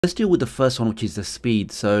Let's deal with the first one, which is the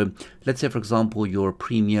speed. So let's say, for example, you're a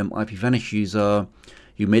premium IPVanish user.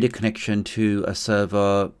 You made a connection to a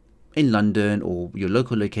server in London or your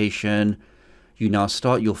local location. You now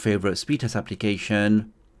start your favorite speed test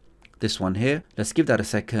application, this one here. Let's give that a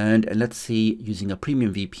second and let's see, using a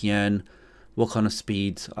premium VPN, what kind of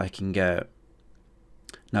speeds I can get.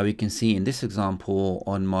 Now we can see in this example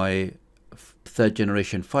on my 3rd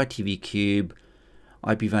generation Fire TV Cube,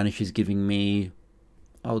 IPVanish is giving me,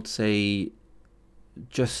 I would say,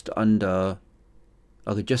 just over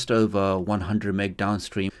 100 meg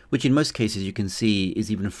downstream, which in most cases you can see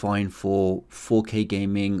is even fine for 4K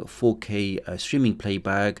gaming, 4K streaming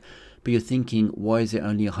playback. But you're thinking, why is it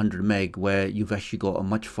only 100 meg where you've actually got a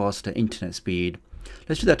much faster internet speed?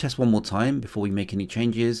 Let's do that test one more time before we make any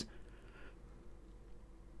changes.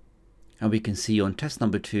 And we can see on test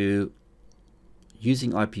number 2,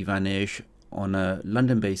 using IPVanish on a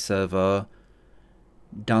London-based server,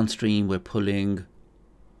 downstream we're pulling,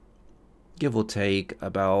 give or take,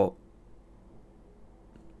 about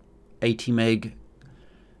 80 meg,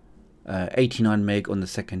 89 meg on the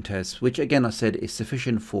second test, which again I said is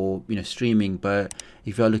sufficient for streaming. But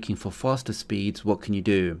if you're looking for faster speeds, what can you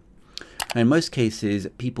do? And in most cases,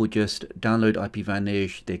 people just download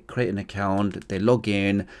IPVanish, they create an account, they log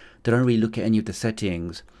in, they don't really look at any of the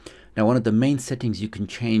settings. Now, one of the main settings you can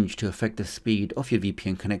change to affect the speed of your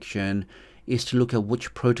VPN connection is to look at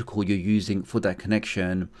which protocol you're using for that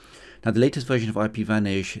connection. Now, the latest version of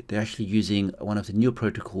IPVanish, they're actually using one of the newer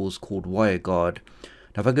protocols called WireGuard.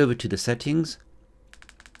 Now, if I go over to the settings,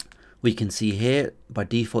 we can see here, by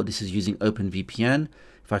default, this is using OpenVPN.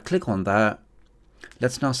 If I click on that,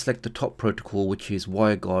 let's now select the top protocol, which is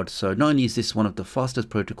WireGuard. So not only is this one of the fastest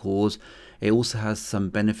protocols, it also has some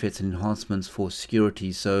benefits and enhancements for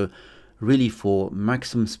security. So really, for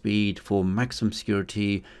maximum speed, for maximum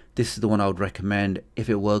security, this is the one I would recommend if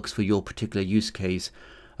it works for your particular use case.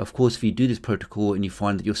 Of course, if you do this protocol and you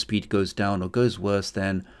find that your speed goes down or goes worse,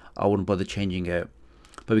 then I wouldn't bother changing it.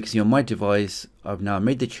 But we can see on my device, I've now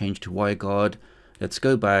made the change to WireGuard. Let's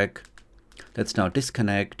go back. Let's now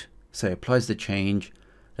disconnect. So it applies the change.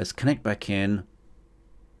 Let's connect back in.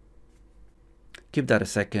 Give that a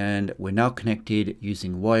second. We're now connected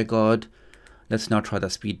using WireGuard. Let's now try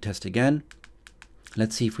that speed test again.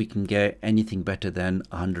 Let's see if we can get anything better than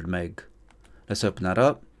 100 meg. Let's open that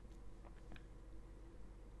up.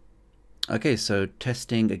 Okay, so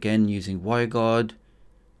testing again using WireGuard.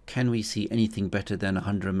 Can we see anything better than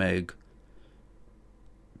 100 meg?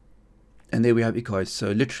 And there we have it, guys.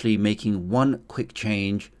 So literally making one quick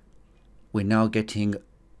change, we're now getting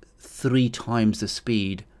 3 times the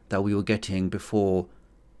speed that we were getting before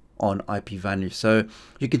on IPVanish. So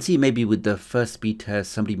you can see maybe with the first speed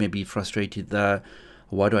test, somebody may be frustrated that,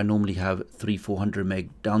 why do I normally have 300-400 meg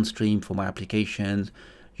downstream for my applications?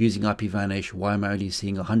 Using IPVanish, why am I only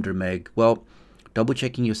seeing 100 meg? Well, double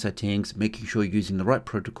checking your settings, making sure you're using the right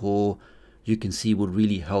protocol, you can see will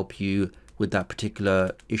really help you with that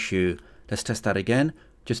particular issue. Let's test that again,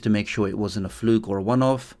 just to make sure it wasn't a fluke or a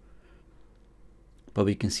one-off. But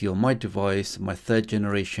we can see on my device, my 3rd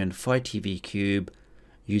generation Fire TV Cube,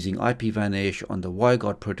 using IPVanish on the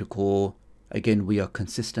WireGuard protocol, again, we are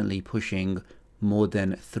consistently pushing more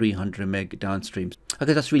than 300 meg downstream.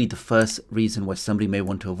 Okay, that's really the first reason why somebody may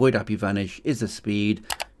want to avoid IPVanish, is the speed.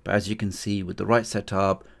 But as you can see, with the right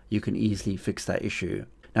setup, you can easily fix that issue.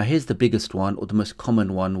 Now here's the biggest one, or the most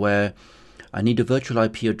common one, where I need a virtual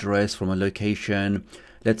IP address from a location.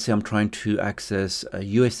 Let's say I'm trying to access a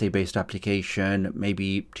USA based application,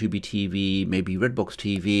 maybe Tubi TV, maybe Redbox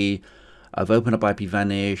TV. I've opened up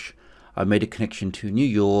IPVanish. I've made a connection to New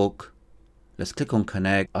York. Let's click on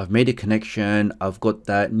connect. I've made a connection. I've got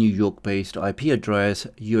that New York based IP address,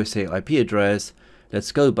 USA IP address.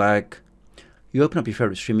 Let's go back. You open up your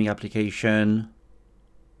favorite streaming application.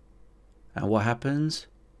 And what happens?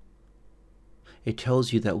 It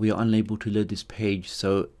tells you that we are unable to load this page.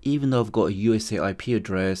 So even though I've got a USA IP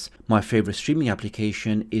address, my favorite streaming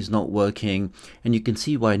application is not working. And you can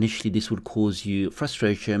see why initially this would cause you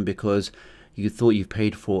frustration, because you thought you've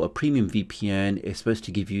paid for a premium VPN. It's supposed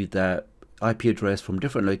to give you that IP address from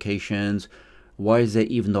different locations. Why is it,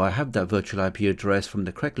 even though I have that virtual IP address from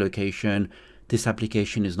the correct location, this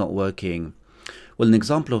application is not working? Well, an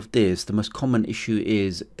example of this, the most common issue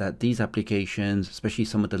is that these applications, especially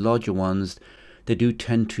some of the larger ones, they do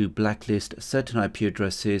tend to blacklist certain IP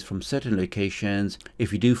addresses from certain locations.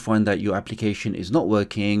 If you do find that your application is not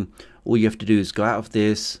working, all you have to do is go out of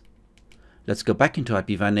this. Let's go back into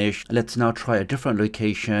IPVanish. Let's now try a different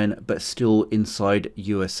location, but still inside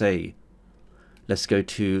USA. Let's go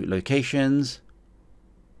to locations.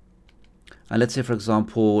 And let's say, for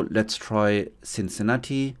example, let's try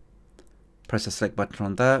Cincinnati. Press the select button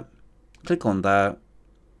on that, click on that.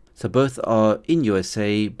 So both are in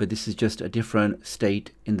USA, but this is just a different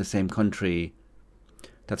state in the same country.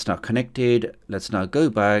 That's now connected. Let's now go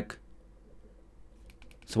back.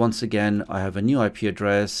 So once again, I have a new IP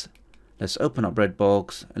address. Let's open up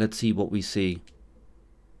Redbox and let's see what we see.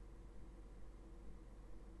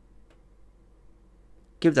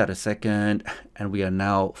 Give that a second and we are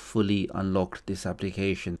now fully unlocked this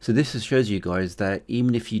application. So this shows you guys that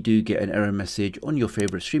even if you do get an error message on your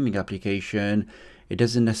favorite streaming application, it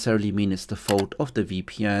doesn't necessarily mean it's the fault of the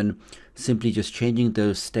VPN. Simply just changing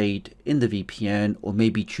the state in the VPN or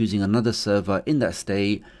maybe choosing another server in that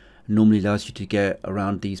state normally allows you to get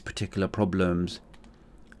around these particular problems.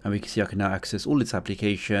 And we can see I can now access all this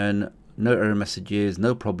application. No error messages,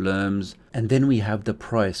 no problems. And then we have the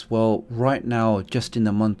price. Well, right now, just in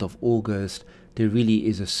the month of August, there really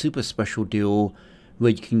is a super special deal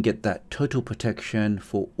where you can get that total protection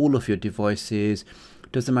for all of your devices.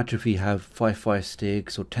 Doesn't matter if you have 5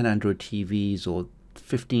 Firesticks or 10 Android TVs or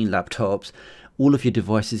 15 laptops, all of your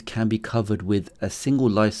devices can be covered with a single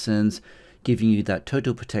license, giving you that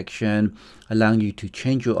total protection, allowing you to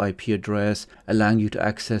change your IP address, allowing you to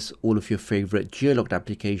access all of your favorite geolocked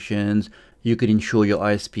applications. You can ensure your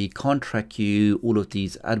ISP can't track you, all of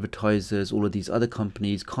these advertisers, all of these other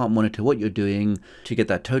companies can't monitor what you're doing. To get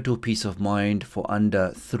that total peace of mind for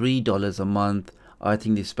under $3 a month, I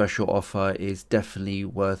think this special offer is definitely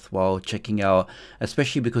worthwhile checking out,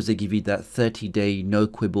 especially because they give you that 30-day no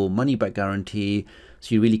quibble money back guarantee.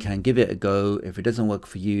 So you really can give it a go. If it doesn't work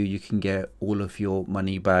for you, you can get all of your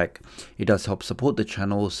money back. It does help support the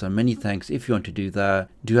channel, so many thanks if you want to do that.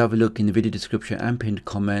 Do have a look in the video description and pinned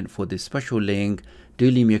comment for this special link. Do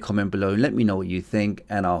leave me a comment below and let me know what you think,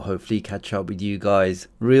 and I'll hopefully catch up with you guys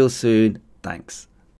real soon. Thanks.